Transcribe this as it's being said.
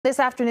This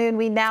afternoon,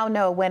 we now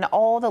know when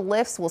all the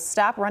lifts will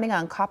stop running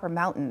on Copper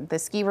Mountain. The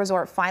ski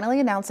resort finally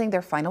announcing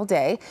their final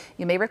day.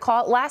 You may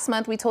recall last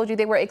month we told you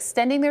they were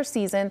extending their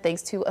season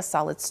thanks to a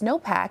solid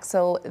snowpack,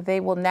 so they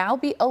will now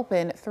be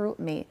open through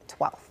May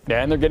 12th.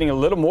 Yeah, and they're getting a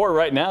little more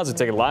right now as we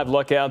take a live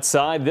look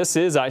outside. This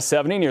is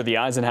I-70 near the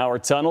Eisenhower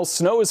Tunnel.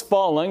 Snow is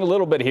falling a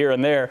little bit here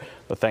and there,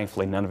 but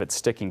thankfully none of it's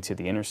sticking to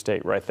the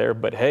interstate right there.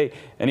 But hey,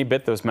 any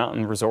bit those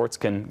mountain resorts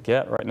can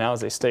get right now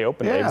as they stay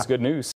open, Dave, is good news.